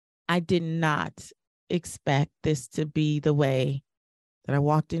I did not expect this to be the way that I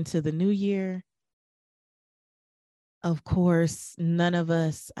walked into the new year. Of course, none of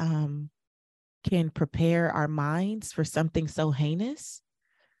us can prepare our minds for something so heinous.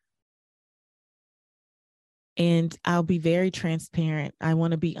 And I'll be very transparent. I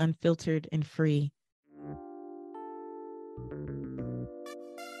want to be unfiltered and free.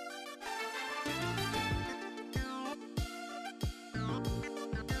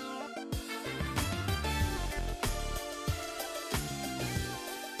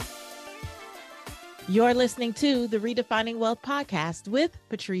 You're listening to the Redefining Wealth podcast with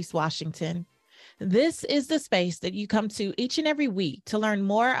Patrice Washington. This is the space that you come to each and every week to learn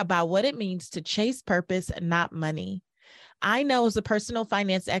more about what it means to chase purpose, not money. I know as a personal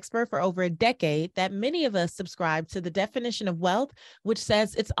finance expert for over a decade that many of us subscribe to the definition of wealth, which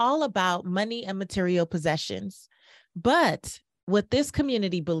says it's all about money and material possessions. But what this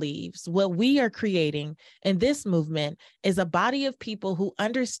community believes, what we are creating in this movement, is a body of people who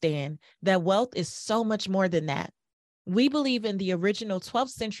understand that wealth is so much more than that. We believe in the original 12th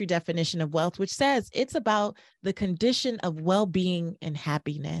century definition of wealth, which says it's about the condition of well-being and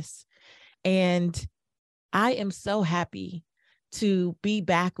happiness. And I am so happy to be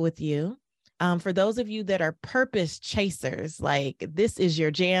back with you. For those of you that are purpose chasers, like this is your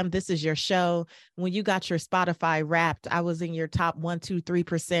jam, this is your show. When you got your Spotify Wrapped, I was in your top 1, 2,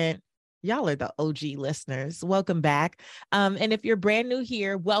 3%. Y'all are the OG listeners. Welcome back. And if you're brand new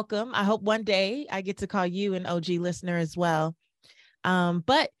here, welcome. I hope one day I get to call you an OG listener as well.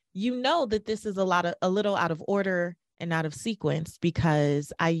 But you know that this is a little out of order and out of sequence,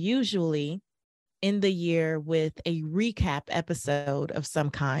 because I usually end the year with a recap episode of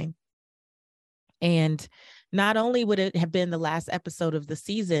some kind. And not only would it have been the last episode of the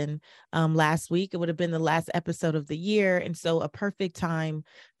season last week, it would have been the last episode of the year. And so a perfect time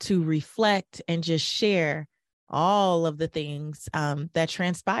to reflect and just share all of the things that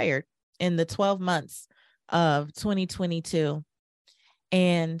transpired in the 12 months of 2022.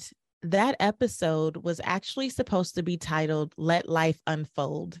 And that episode was actually supposed to be titled Let Life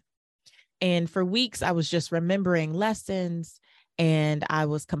Unfold. And for weeks, I was just remembering lessons, and I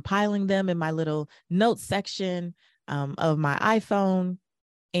was compiling them in my little notes section of my iPhone,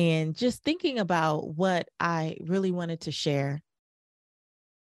 and just thinking about what I really wanted to share.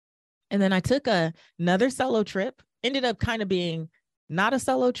 And then I took another solo trip, ended up kind of being not a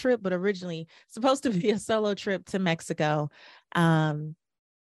solo trip, but originally supposed to be a solo trip to Mexico.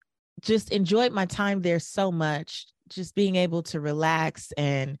 Just enjoyed my time there so much, just being able to relax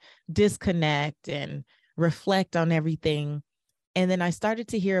and disconnect and reflect on everything. And then I started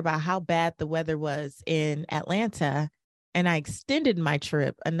to hear about how bad the weather was in Atlanta, and I extended my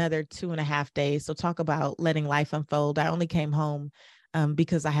trip another 2.5 days. So talk about letting life unfold. I only came home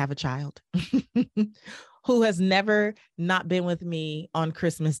because I have a child who has never not been with me on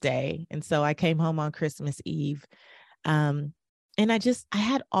Christmas Day. And so I came home on Christmas Eve. And I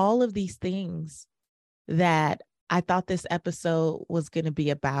had all of these things that I thought this episode was going to be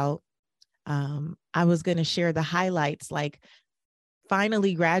about. I was going to share the highlights, like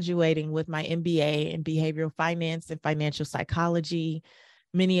finally graduating with my MBA in behavioral finance and financial psychology.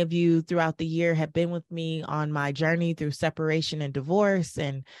 Many of you throughout the year have been with me on my journey through separation and divorce.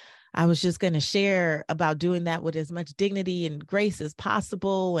 And I was just going to share about doing that with as much dignity and grace as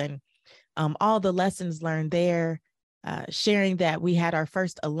possible, and all the lessons learned there. Sharing that we had our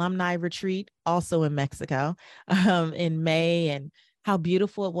first alumni retreat also in Mexico in May, and how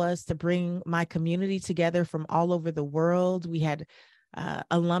beautiful it was to bring my community together from all over the world. We had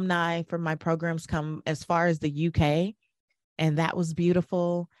alumni from my programs come as far as the UK, and that was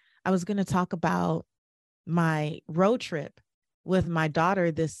beautiful. I was going to talk about my road trip with my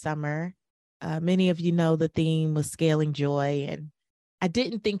daughter this summer. Many of you know the theme was scaling joy, and I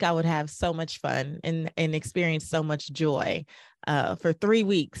didn't think I would have so much fun and experience so much joy for 3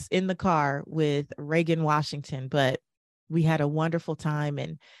 weeks in the car with Reagan Washington, but we had a wonderful time,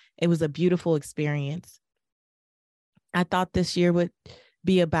 and it was a beautiful experience. I thought this year would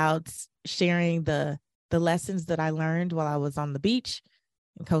be about sharing the lessons that I learned while I was on the beach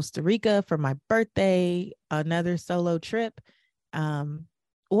in Costa Rica for my birthday, another solo trip,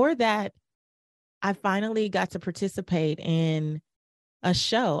 or that I finally got to participate in a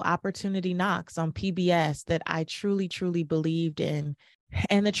show, Opportunity Knocks on PBS, that I truly, truly believed in.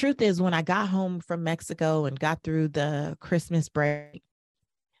 And the truth is, when I got home from Mexico and got through the Christmas break,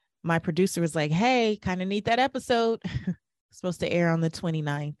 my producer was like, hey, kind of need that episode. It's supposed to air on the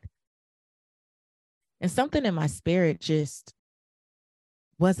 29th. And something in my spirit just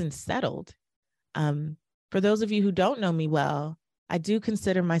wasn't settled. For those of you who don't know me well, I do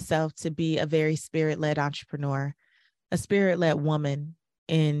consider myself to be a very spirit-led entrepreneur, a spirit-led woman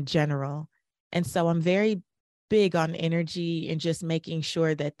in general. And so I'm very big on energy and just making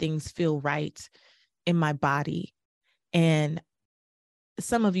sure that things feel right in my body. And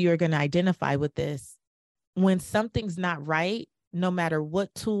some of you are going to identify with this. When something's not right, no matter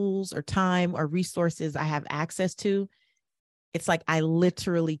what tools or time or resources I have access to, it's like I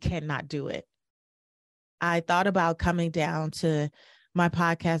literally cannot do it. I thought about coming down to my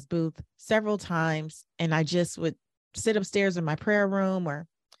podcast booth several times, and I just would sit upstairs in my prayer room or,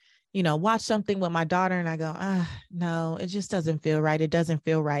 watch something with my daughter, and I go, no, it just doesn't feel right. It doesn't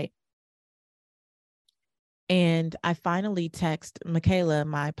feel right. And I finally text Michaela,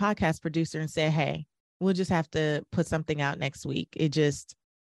 my podcast producer, and said, hey, we'll just have to put something out next week.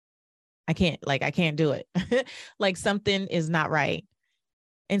 I can't do it. Like something is not right.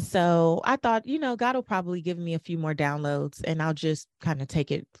 And so I thought, God will probably give me a few more downloads and I'll just kind of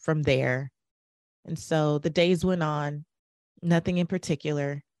take it from there. And so the days went on, nothing in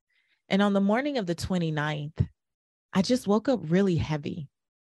particular. And on the morning of the 29th, I just woke up really heavy.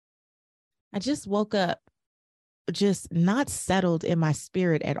 I just woke up just not settled in my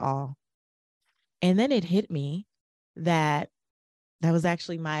spirit at all. And then it hit me that was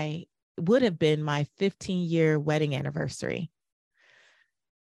actually would have been my 15-year wedding anniversary.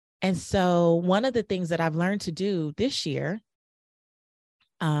 And so one of the things that I've learned to do this year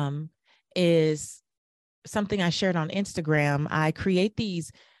is something I shared on Instagram. I create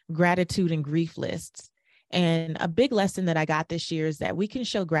these gratitude and grief lists. And a big lesson that I got this year is that we can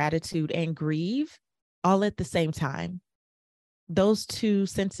show gratitude and grieve all at the same time. Those two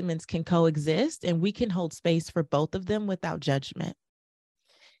sentiments can coexist and we can hold space for both of them without judgment.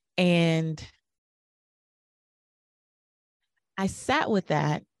 And I sat with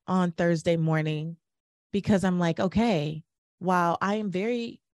that on Thursday morning because I'm like, okay, while I am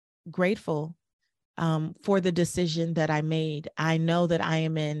very grateful for the decision that I made, I know that I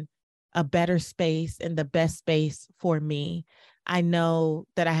am in a better space and the best space for me. I know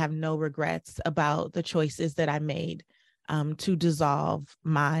that I have no regrets about the choices that I made to dissolve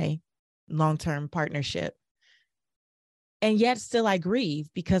my long-term partnership. And yet still I grieve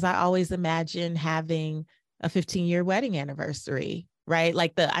because I always imagine having a 15-year wedding anniversary, right?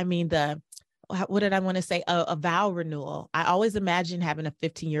 Like what did I want to say? A vow renewal. I always imagine having a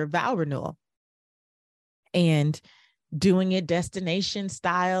 15-year vow renewal and doing it destination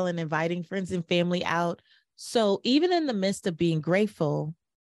style and inviting friends and family out. So even in the midst of being grateful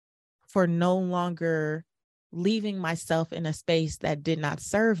for no longer leaving myself in a space that did not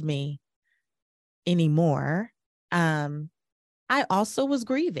serve me anymore, I also was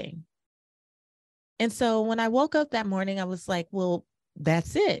grieving. And so when I woke up that morning, I was like, well,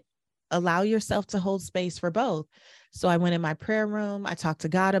 that's it. Allow yourself to hold space for both. So I went in my prayer room. I talked to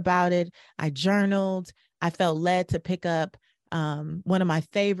God about it. I journaled. I felt led to pick up one of my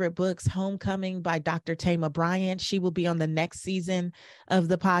favorite books, Homecoming by Dr. Tama Bryant. She will be on the next season of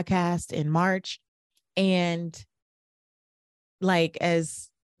the podcast in March. And like as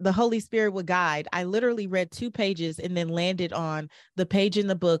the Holy Spirit would guide, I literally read 2 pages and then landed on the page in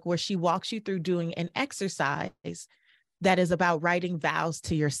the book where she walks you through doing an exercise that is about writing vows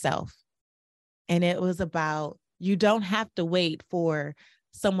to yourself. And it was about, you don't have to wait for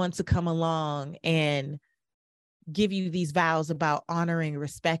someone to come along and give you these vows about honoring,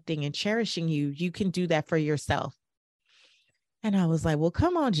 respecting, and cherishing you. You can do that for yourself. And I was like, well,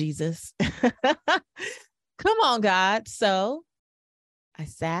 come on, Jesus. Come on, God. So I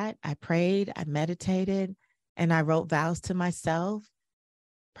sat, I prayed, I meditated, and I wrote vows to myself,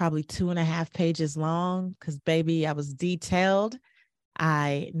 probably 2.5 pages long, because baby, I was detailed.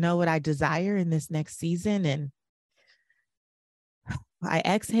 I know what I desire in this next season. And I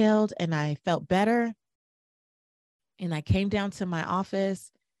exhaled and I felt better. And I came down to my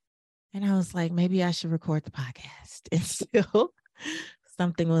office and I was like, maybe I should record the podcast. And still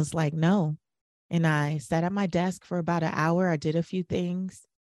something was like, no. And I sat at my desk for about an hour. I did a few things.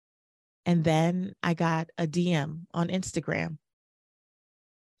 And then I got a DM on Instagram.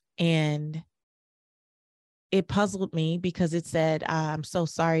 And it puzzled me because it said, I'm so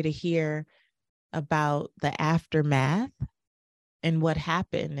sorry to hear about the aftermath and what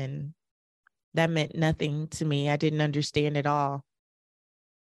happened. And that meant nothing to me. I didn't understand at all.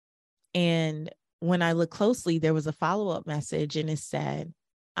 And when I looked closely, there was a follow-up message and it said,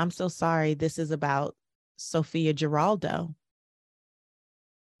 I'm so sorry. This is about Sophia Giraldo.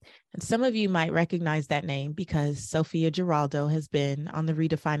 And some of you might recognize that name because Sophia Giraldo has been on the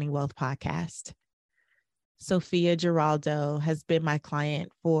Redefining Wealth podcast. Sophia Giraldo has been my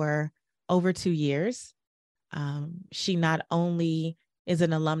client for over 2 years. She not only is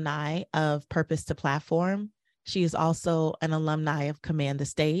an alumni of Purpose to Platform, she is also an alumni of Command the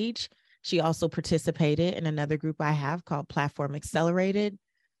Stage. She also participated in another group I have called Platform Accelerated.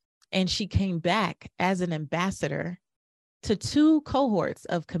 And she came back as an ambassador to 2 cohorts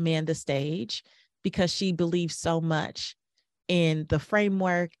of Command the Stage because she believed so much in the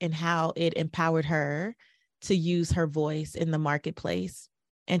framework and how it empowered her to use her voice in the marketplace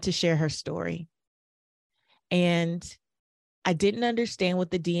and to share her story. And I didn't understand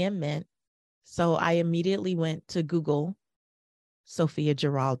what the DM meant, so I immediately went to Google Sophia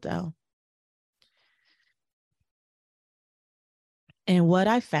Giraldo. And what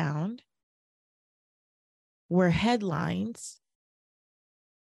I found were headlines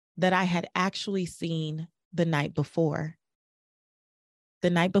that I had actually seen the night before. The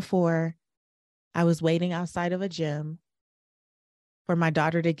night before, I was waiting outside of a gym for my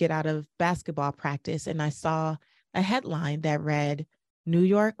daughter to get out of basketball practice, and I saw a headline that read, "New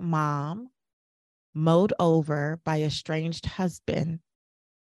York mom mowed over by estranged husband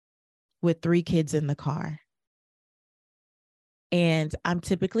with 3 kids in the car." And I'm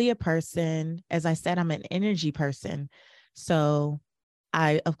typically a person, as I said, I'm an energy person. So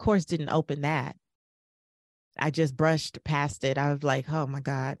I, of course, didn't open that. I just brushed past it. I was like, oh my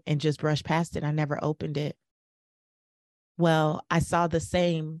God, and just brushed past it. I never opened it. Well, I saw the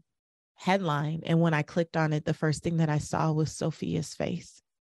same headline. And when I clicked on it, the first thing that I saw was Sophia's face.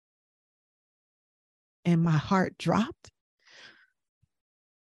 And my heart dropped.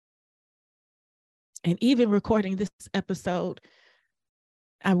 And even recording this episode,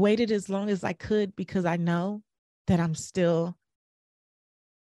 I waited as long as I could because I know that I'm still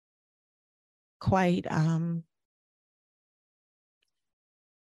quite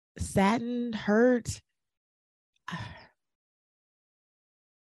saddened, hurt,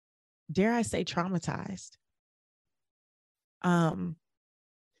 dare I say traumatized.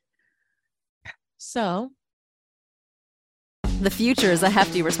 So the future is a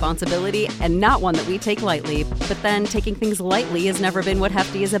hefty responsibility and not one that we take lightly. But then taking things lightly has never been what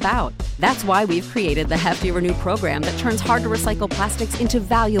Hefty is about. That's why we've created the Hefty Renew program that turns hard to recycle plastics into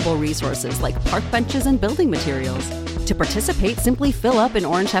valuable resources like park benches and building materials. To participate, simply fill up an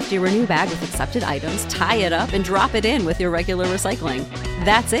orange Hefty Renew bag with accepted items, tie it up, and drop it in with your regular recycling.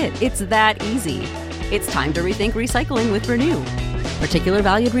 That's it. It's that easy. It's time to rethink recycling with Renew. Particular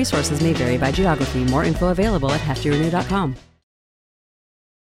valued resources may vary by geography. More info available at heftyrenew.com.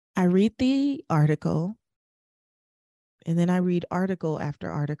 I read the article, and then I read article after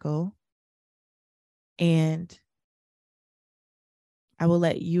article, and I will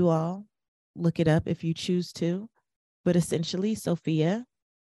let you all look it up if you choose to. But essentially, Sophia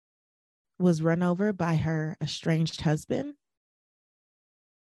was run over by her estranged husband.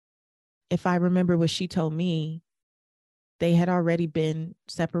 If I remember what she told me, they had already been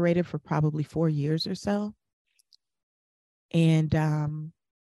separated for probably 4 years or so. And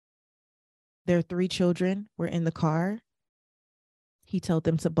their 3 children were in the car. He told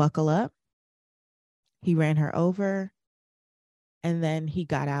them to buckle up. He ran her over, and then he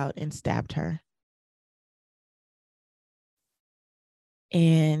got out and stabbed her.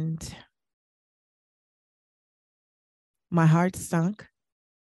 And my heart sunk.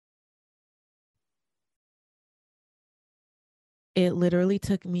 It literally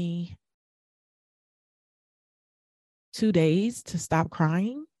took me 2 days to stop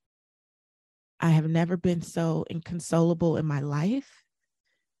crying. I have never been so inconsolable in my life.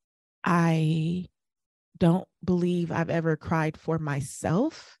 I don't believe I've ever cried for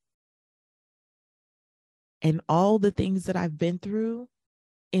myself. And all the things that I've been through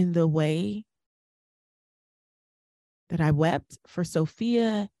in the way that I wept for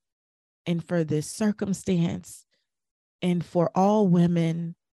Sophia and for this circumstance and for all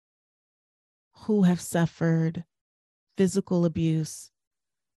women who have suffered physical abuse,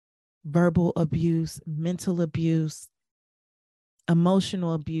 verbal abuse, mental abuse,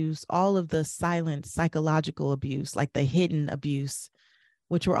 emotional abuse, all of the silent psychological abuse, like the hidden abuse,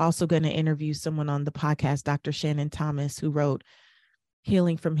 which we're also going to interview someone on the podcast, Dr. Shannon Thomas, who wrote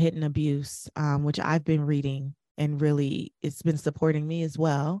Healing from Hidden Abuse, which I've been reading, and really it's been supporting me as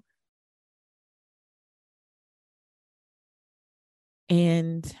well.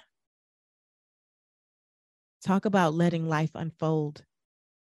 And talk about letting life unfold.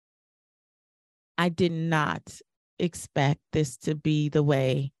 I did not expect this to be the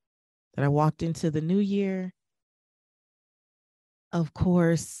way that I walked into the new year. Of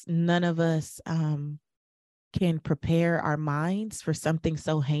course, none of us can prepare our minds for something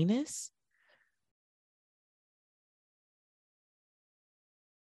so heinous.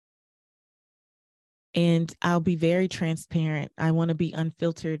 And I'll be very transparent. I want to be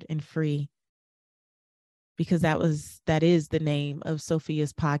unfiltered and free, because that is the name of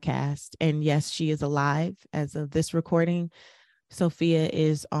Sophia's podcast. And yes, she is alive as of this recording. Sophia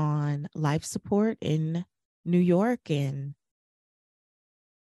is on life support in New York, and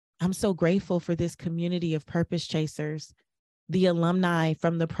I'm so grateful for this community of purpose chasers, the alumni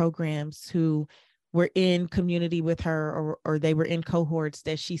from the programs who were in community with her, or they were in cohorts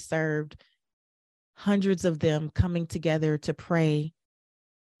that she served, hundreds of them coming together to pray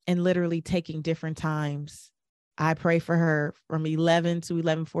and literally taking different times. I pray for her from 11 to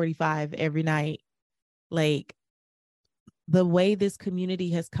 11:45 every night. Like, the way this community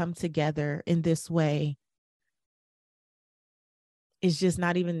has come together in this way is just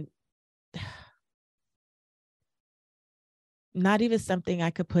not even something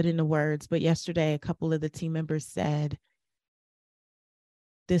I could put into words. But yesterday, a couple of the team members said,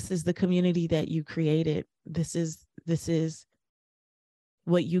 this is the community that you created. This is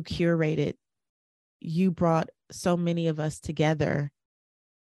what you curated. You brought so many of us together,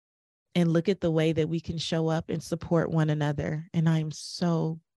 and look at the way that we can show up and support one another. And I'm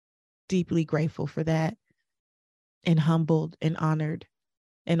so deeply grateful for that, and humbled and honored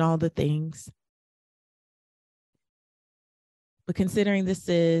and all the things. But considering this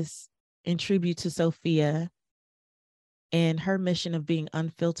is in tribute to Sophia and her mission of being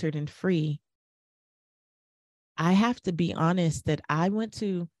unfiltered and free, I have to be honest that I went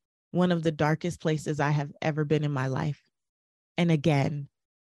to one of the darkest places I have ever been in my life. And again,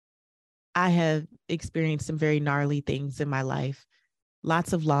 I have experienced some very gnarly things in my life,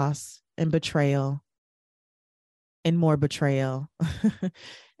 lots of loss and betrayal and more betrayal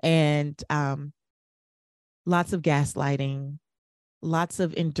and lots of gaslighting, lots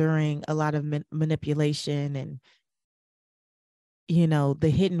of enduring a lot of manipulation and, the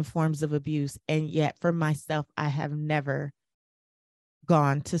hidden forms of abuse. And yet for myself, I have never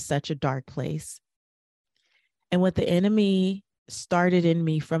gone to such a dark place. And what the enemy started in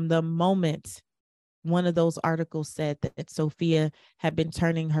me from the moment one of those articles said that Sophia had been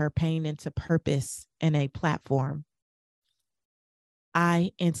turning her pain into purpose and a platform,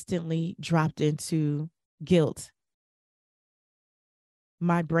 I instantly dropped into guilt.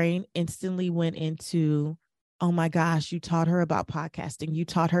 My brain instantly went into, oh my gosh, you taught her about podcasting. You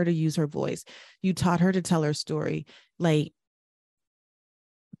taught her to use her voice. You taught her to tell her story. Like,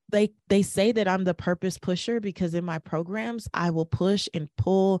 they say that I'm the purpose pusher because in my programs, I will push and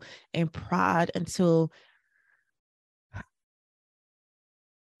pull and prod until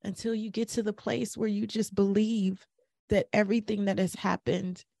you get to the place where you just believe that everything that has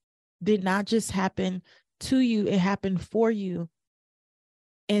happened did not just happen to you, it happened for you.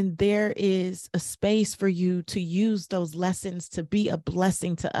 And there is a space for you to use those lessons to be a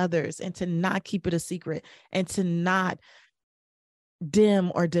blessing to others, and to not keep it a secret, and to not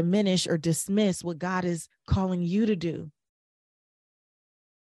dim or diminish or dismiss what God is calling you to do.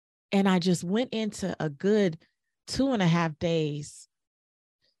 And I just went into a good 2.5 days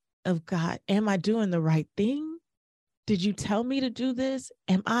of, God, am I doing the right thing? Did you tell me to do this?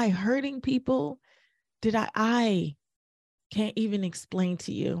 Am I hurting people? Did I can't even explain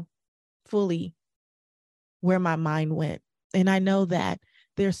to you fully where my mind went. And I know that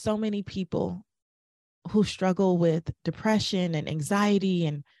there's so many people who struggle with depression and anxiety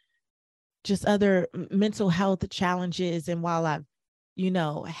and just other mental health challenges. And while I've,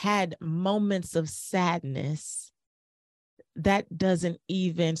 had moments of sadness, that doesn't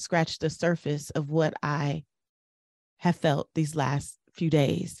even scratch the surface of what I have felt these last few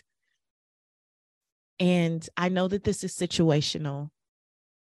days. And I know that this is situational.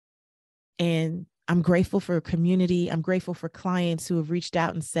 And I'm grateful for a community. I'm grateful for clients who have reached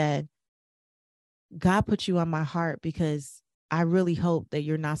out and said, God put you on my heart because I really hope that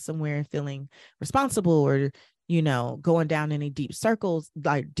you're not somewhere feeling responsible or, going down any deep circles,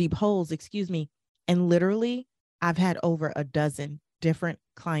 like deep holes, excuse me. And literally, I've had over a dozen different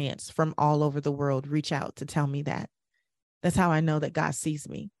clients from all over the world reach out to tell me that. That's how I know that God sees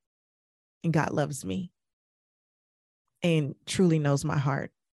me and God loves me and truly knows my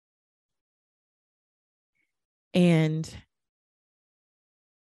heart. And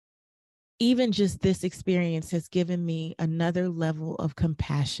even just this experience has given me another level of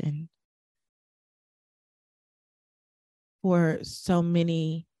compassion for so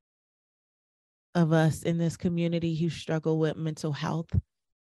many of us in this community who struggle with mental health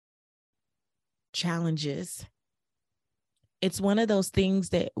challenges. It's one of those things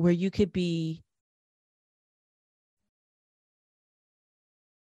that where you can be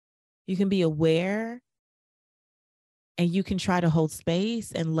aware and you can try to hold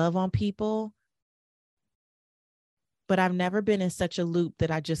space and love on people, but I've never been in such a loop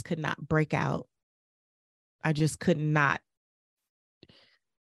that I just could not break out. I just could not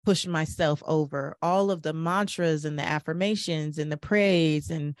push myself over. All of the mantras and the affirmations and the praise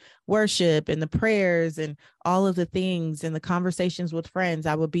and worship and the prayers and all of the things and the conversations with friends,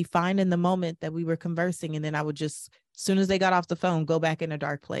 I would be fine in the moment that we were conversing. And then I would just, as soon as they got off the phone, go back in a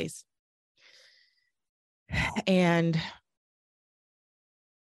dark place. And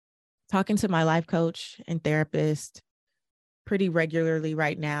talking to my life coach and therapist pretty regularly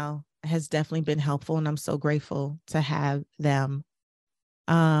right now has definitely been helpful. And I'm so grateful to have them.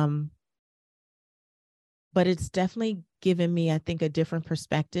 But it's definitely given me, I think, a different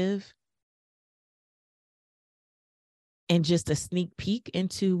perspective and just a sneak peek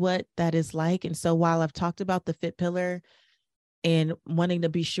into what that is like. And so while I've talked about the fit pillar and wanting to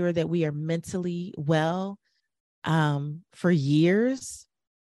be sure that we are mentally well for years,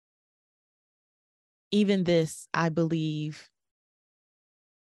 even this, I believe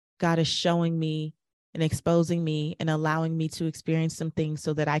God is showing me and exposing me and allowing me to experience some things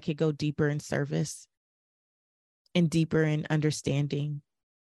so that I could go deeper in service and deeper in understanding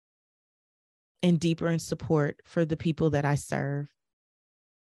and deeper in support for the people that I serve.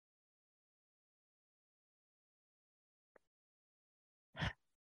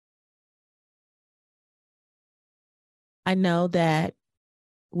 I know that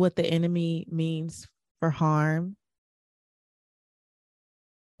what the enemy means for harm,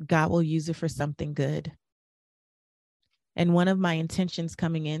 God will use it for something good. And one of my intentions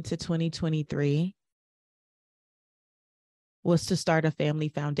coming into 2023 was to start a family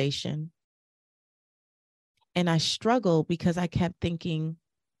foundation. And I struggled because I kept thinking,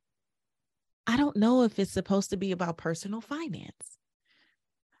 I don't know if it's supposed to be about personal finance.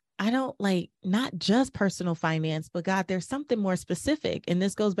 I don't not just personal finance, but God, there's something more specific. And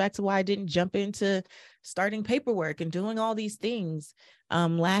this goes back to why I didn't jump into starting paperwork and doing all these things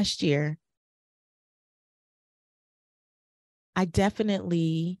last year. I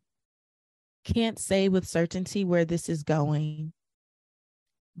definitely can't say with certainty where this is going,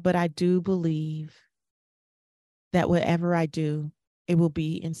 but I do believe that whatever I do, it will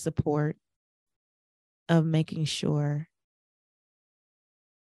be in support of making sure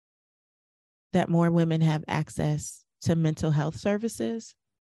that more women have access to mental health services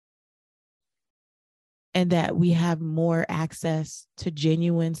and that we have more access to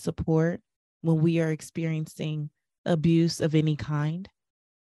genuine support when we are experiencing abuse of any kind.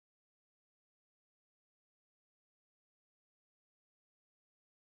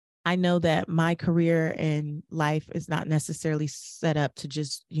 I know that my career and life is not necessarily set up to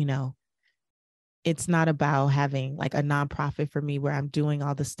just, it's not about having like a nonprofit for me where I'm doing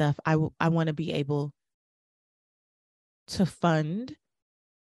all the stuff. I want to be able to fund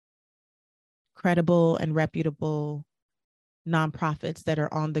credible and reputable nonprofits that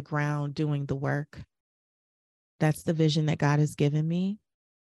are on the ground doing the work. That's the vision that God has given me.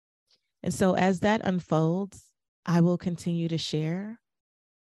 And so as that unfolds, I will continue to share.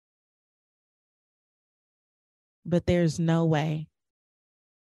 But there's no way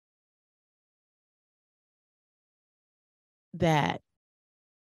that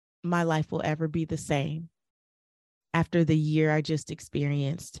my life will ever be the same after the year I just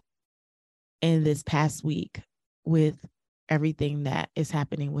experienced in this past week with everything that is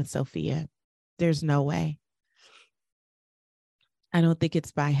happening with Sophia. There's no way. I don't think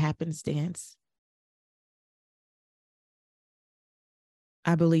it's by happenstance.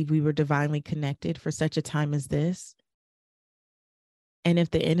 I believe we were divinely connected for such a time as this. And if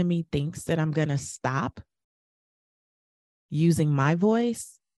the enemy thinks that I'm going to stop using my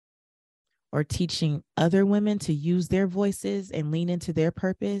voice or teaching other women to use their voices and lean into their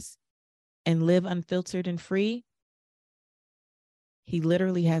purpose and live unfiltered and free, he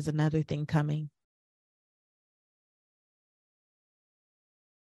literally has another thing coming.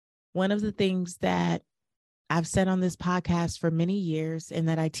 One of the things that I've said on this podcast for many years and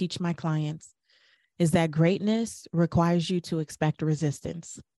that I teach my clients is that greatness requires you to expect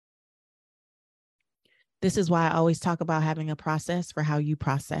resistance. This is why I always talk about having a process for how you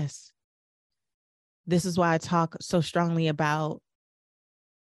process. This is why I talk so strongly about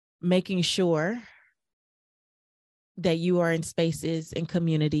making sure that you are in spaces and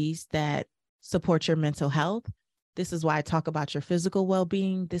communities that support your mental health. This is why I talk about your physical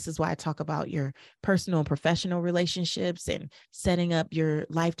well-being. This is why I talk about your personal and professional relationships and setting up your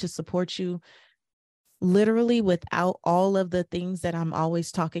life to support you. Literally, without all of the things that I'm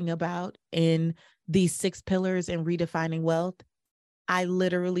always talking about in these 6 pillars and redefining wealth, I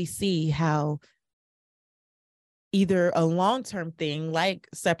literally see how either a long-term thing like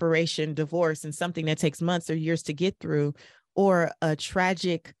separation, divorce, and something that takes months or years to get through, or a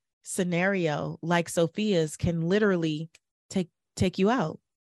tragic scenario like Sophia's can literally take you out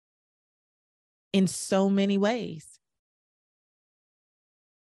in so many ways.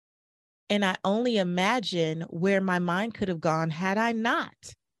 And I only imagine where my mind could have gone had I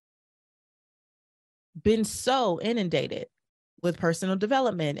not been so inundated with personal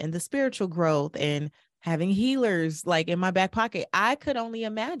development and the spiritual growth and having healers like in my back pocket. I could only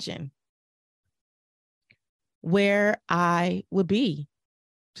imagine where I would be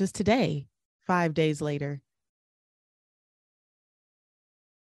just today, 5 days later.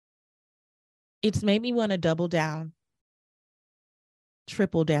 It's made me want to double down,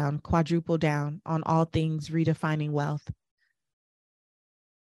 triple down, quadruple down on all things redefining wealth.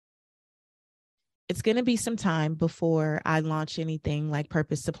 It's going to be some time before I launch anything like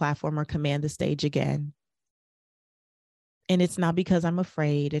Purpose to Platform or Command the Stage again. And it's not because I'm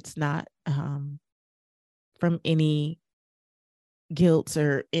afraid. It's not from any guilt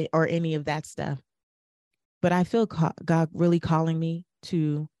or any of that stuff. But I feel God really calling me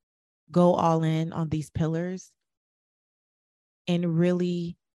to go all in on these pillars and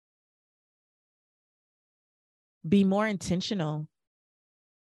really be more intentional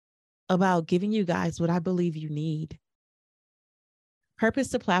about giving you guys what I believe you need. Purpose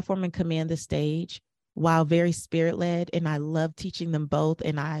to Platform and Command the Stage, while very spirit-led, and I love teaching them both,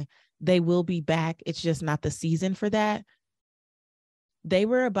 and they will be back. It's just not the season for that. They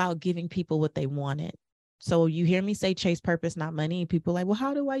were about giving people what they wanted. So you hear me say chase purpose, not money. And people are like, well,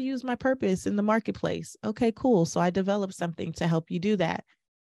 how do I use my purpose in the marketplace? Okay, cool. So I developed something to help you do that.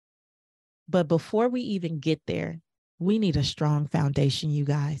 But before we even get there, we need a strong foundation, you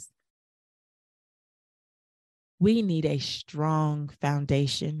guys. We need a strong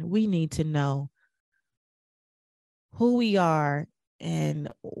foundation. We need to know who we are and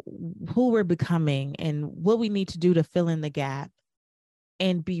who we're becoming and what we need to do to fill in the gap,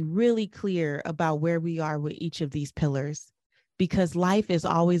 and be really clear about where we are with each of these pillars, because life is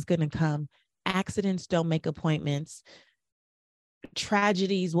always going to come. Accidents don't make appointments.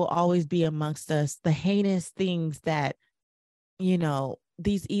 Tragedies will always be amongst us. The heinous things that,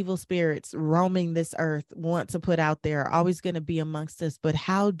 these evil spirits roaming this earth want to put out there are always going to be amongst us. But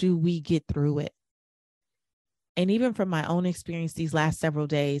how do we get through it? And even from my own experience these last several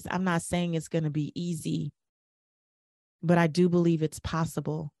days, I'm not saying it's going to be easy, but I do believe it's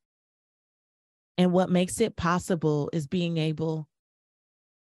possible. And what makes it possible is being able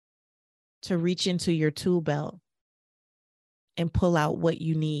to reach into your tool belt and pull out what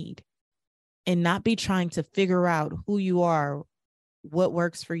you need, and not be trying to figure out who you are, what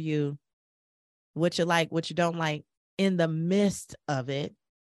works for you, what you like, what you don't like. In the midst of it,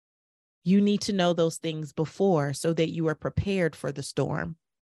 you need to know those things before so that you are prepared for the storm.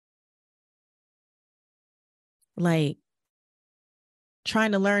 Like,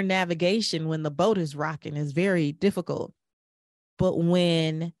 trying to learn navigation when the boat is rocking is very difficult. But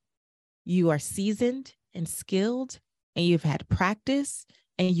when you are seasoned and skilled and you've had practice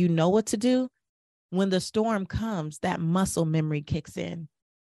and you know what to do, when the storm comes, that muscle memory kicks in.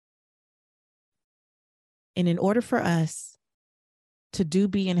 And in order for us to do,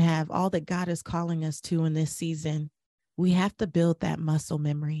 be, and have all that God is calling us to in this season, we have to build that muscle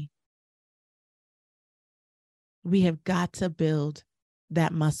memory. We have got to build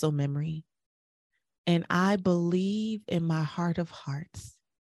that muscle memory. And I believe in my heart of hearts,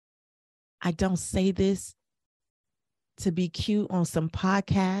 I don't say this to be cute on some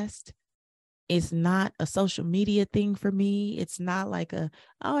podcast. It's not a social media thing for me. It's not like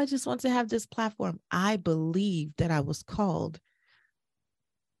I just want to have this platform. I believe that I was called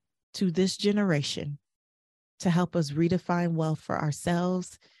to this generation to help us redefine wealth for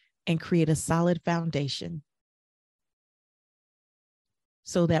ourselves and create a solid foundation,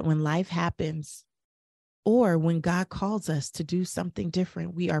 so that when life happens or when God calls us to do something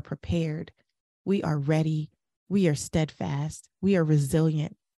different, we are prepared, we are ready, we are steadfast, we are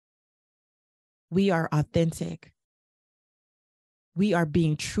resilient, we are authentic, we are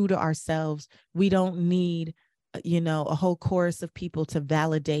being true to ourselves. We don't need, a whole chorus of people to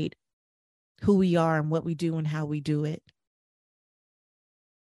validate who we are and what we do and how we do it.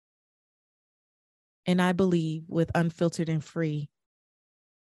 And I believe with Unfiltered and Free,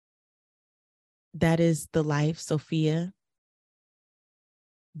 that is the life Sophia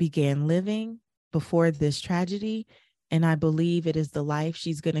began living before this tragedy. And I believe it is the life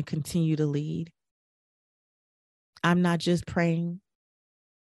she's going to continue to lead. I'm not just praying,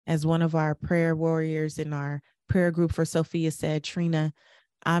 as one of our prayer warriors in our prayer group for Sophia said, Trina,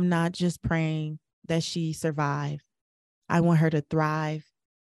 I'm not just praying that she survived. I want her to thrive.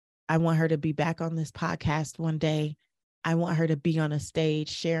 I want her to be back on this podcast one day. I want her to be on a stage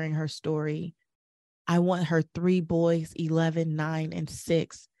sharing her story. I want her 3 boys, 11, 9, and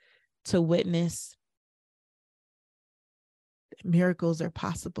 6, to witness that miracles are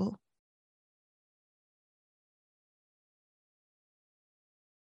possible.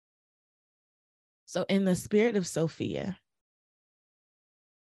 So in the spirit of Sophia,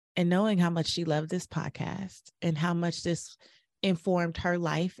 and knowing how much she loved this podcast and how much this informed her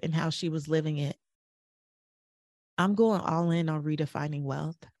life and how she was living it, I'm going all in on redefining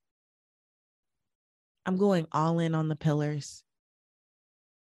wealth. I'm going all in on the pillars.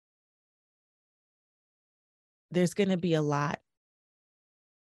 There's going to be a lot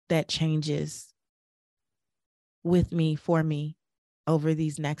that changes with me, for me, over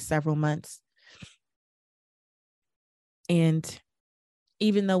these next several months. And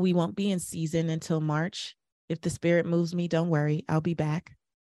even though we won't be in season until March, if the spirit moves me, don't worry, I'll be back.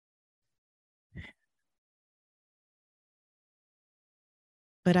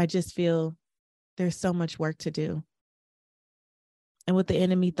 But I just feel there's so much work to do. And what the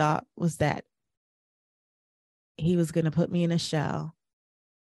enemy thought was that he was going to put me in a shell.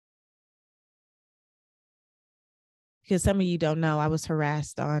 Because some of you don't know, I was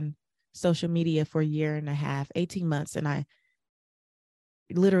harassed on social media for a year and a half, 18 months, and I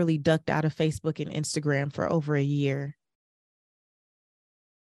literally ducked out of Facebook and Instagram for over a year.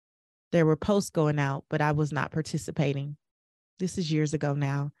 There were posts going out, but I was not participating. This is years ago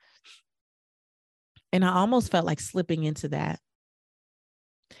now. And I almost felt like slipping into that.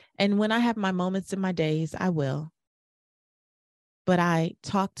 And when I have my moments in my days, I will. But I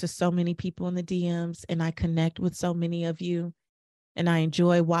talk to so many people in the DMs, and I connect with so many of you. And I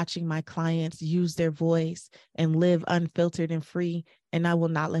enjoy watching my clients use their voice and live unfiltered and free. And I will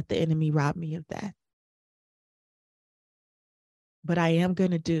not let the enemy rob me of that. But I am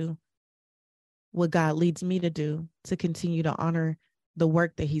going to do what God leads me to do to continue to honor the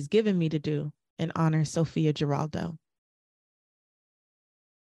work that he's given me to do and honor Sophia Giraldo.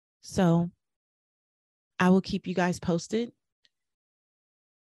 So I will keep you guys posted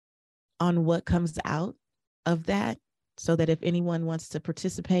on what comes out of that, so that if anyone wants to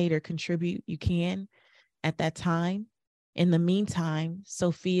participate or contribute, you can at that time. In the meantime,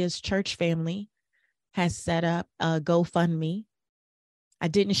 Sophia's church family has set up a GoFundMe. I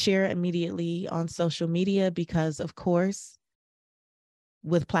didn't share it immediately on social media because, of course,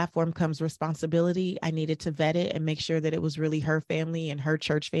 with platform comes responsibility. I needed to vet it and make sure that it was really her family and her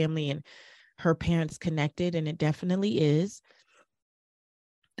church family and her parents connected, and it definitely is.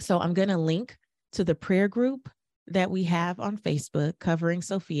 So I'm going to link to the prayer group that we have on Facebook covering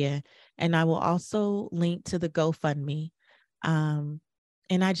Sophia, and I will also link to the GoFundMe. And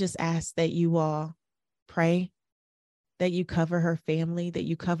I just ask that you all pray, that you cover her family, that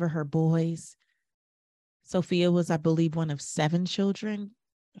you cover her boys. Sophia was, I believe, one of 7 children.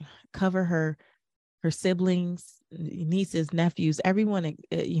 Cover her siblings, nieces, nephews, everyone,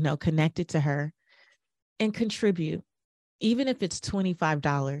 connected to her, and contribute, even if it's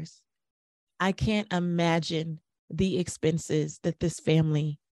 $25. I can't imagine the expenses that this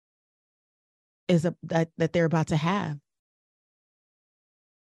family that they're about to have.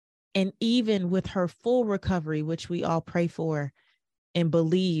 And even with her full recovery, which we all pray for and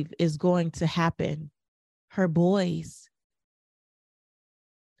believe is going to happen, her boys,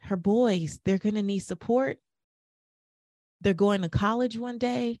 they're going to need support. They're going to college one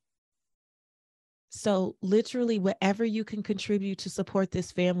day. So literally whatever you can contribute to support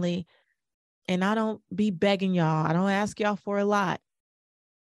this family, and I don't be begging y'all, I don't ask y'all for a lot.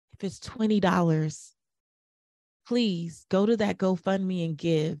 If it's $20, please go to that GoFundMe and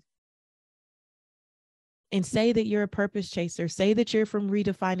give. And say that you're a purpose chaser. Say that you're from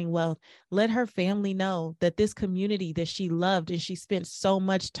Redefining Wealth. Let her family know that this community that she loved and she spent so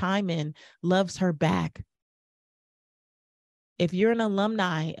much time in loves her back. If you're an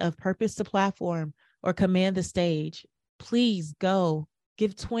alumni of Purpose to Platform or Command the Stage, please go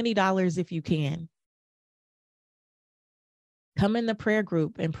give $20 if you can. Come in the prayer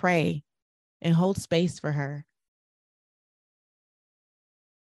group and pray and hold space for her.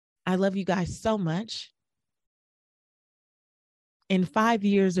 I love you guys so much. In 5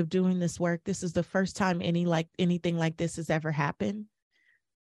 years of doing this work, this is the first time anything like this has ever happened.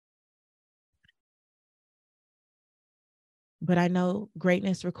 But I know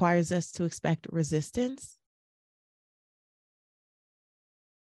greatness requires us to expect resistance.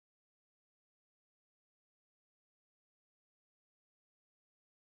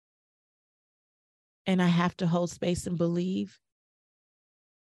 And I have to hold space and believe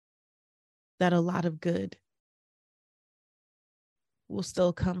that a lot of good will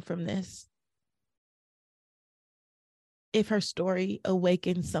still come from this. If her story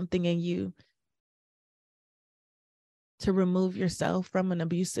awakens something in you to remove yourself from an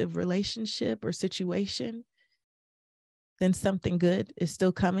abusive relationship or situation, then something good is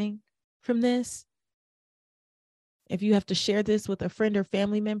still coming from this. If you have to share this with a friend or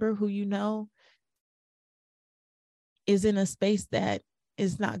family member who you know is in a space that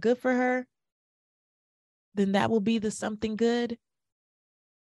is not good for her, then that will be the something good.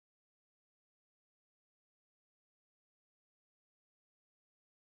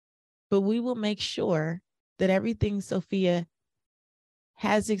 But we will make sure that everything Sophia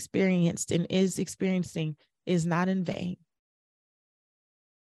has experienced and is experiencing is not in vain.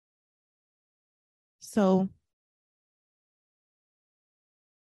 So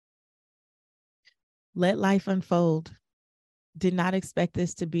let life unfold. Did not expect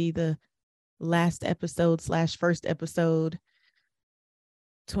this to be the last episode / first episode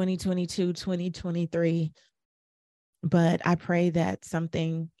 2022, 2023. But I pray that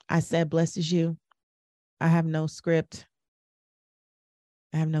something I said blesses you. I have no script.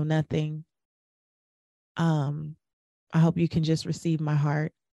 I have no nothing. I hope you can just receive my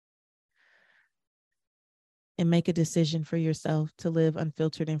heart and make a decision for yourself to live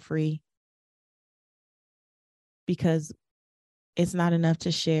unfiltered and free. Because it's not enough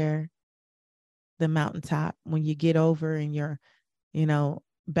to share the mountaintop. When you get over and you're,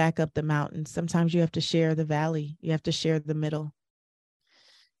 back up the mountain, sometimes you have to share the valley. You have to share the middle.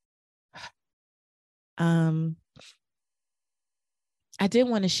 I did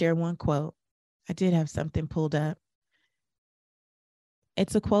want to share one quote. I did have something pulled up.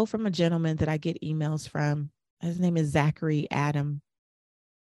 It's a quote from a gentleman that I get emails from. His name is Zachary Adam.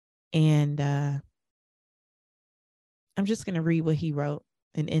 And I'm just going to read what he wrote.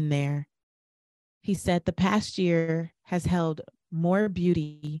 And in there, he said, "The past year has held more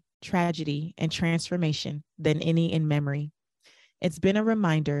beauty, tragedy, and transformation than any in memory. It's been a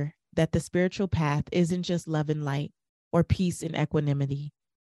reminder that the spiritual path isn't just love and light or peace and equanimity.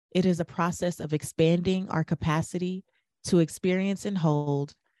 It is a process of expanding our capacity to experience and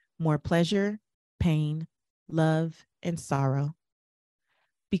hold more pleasure, pain, love, and sorrow.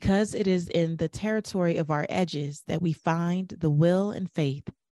 Because it is in the territory of our edges that we find the will and faith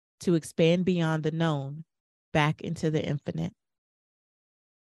to expand beyond the known back into the infinite."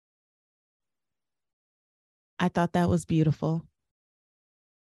 I thought that was beautiful.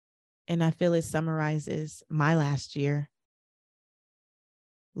 And I feel it summarizes my last year.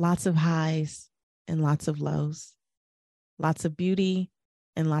 Lots of highs and lots of lows. Lots of beauty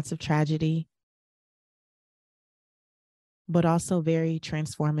and lots of tragedy. But also very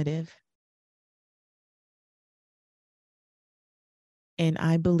transformative. And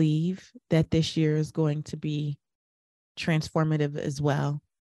I believe that this year is going to be transformative as well.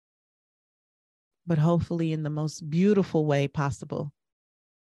 But hopefully in the most beautiful way possible.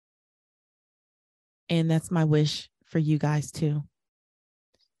 And that's my wish for you guys too.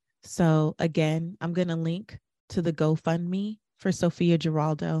 So again, I'm going to link to the GoFundMe for Sophia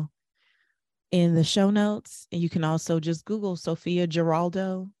Giraldo in the show notes. And you can also just Google Sophia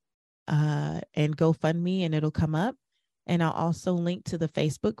Giraldo and GoFundMe and it'll come up. And I'll also link to the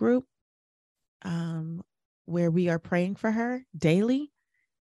Facebook group where we are praying for her daily.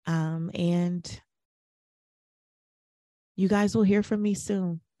 And you guys will hear from me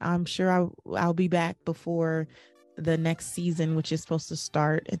soon. I'm sure I'll be back before the next season, which is supposed to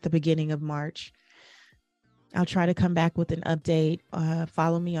start at the beginning of March. I'll try to come back with an update.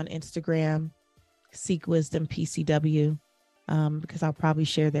 Follow me on Instagram, Seek Wisdom PCW, because I'll probably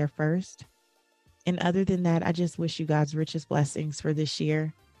share there first. And other than that, I just wish you guys richest blessings for this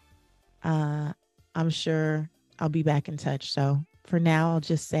year. I'm sure I'll be back in touch. So for now, I'll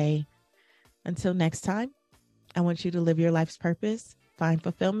just say, until next time, I want you to live your life's purpose, find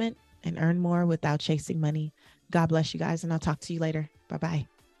fulfillment, and earn more without chasing money. God bless you guys, and I'll talk to you later. Bye-bye.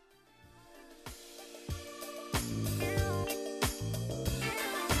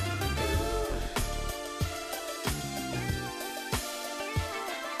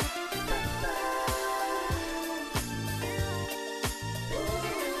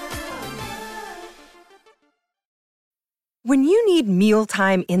 When you need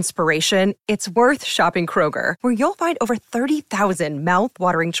mealtime inspiration, it's worth shopping Kroger, where you'll find over 30,000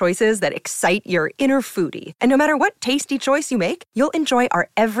 mouth-watering choices that excite your inner foodie. And no matter what tasty choice you make, you'll enjoy our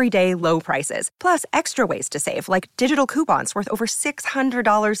everyday low prices, plus extra ways to save, like digital coupons worth over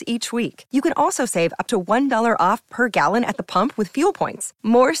 $600 each week. You can also save up to $1 off per gallon at the pump with fuel points.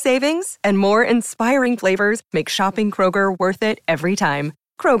 More savings and more inspiring flavors make shopping Kroger worth it every time.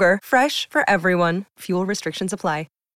 Kroger, fresh for everyone. Fuel restrictions apply.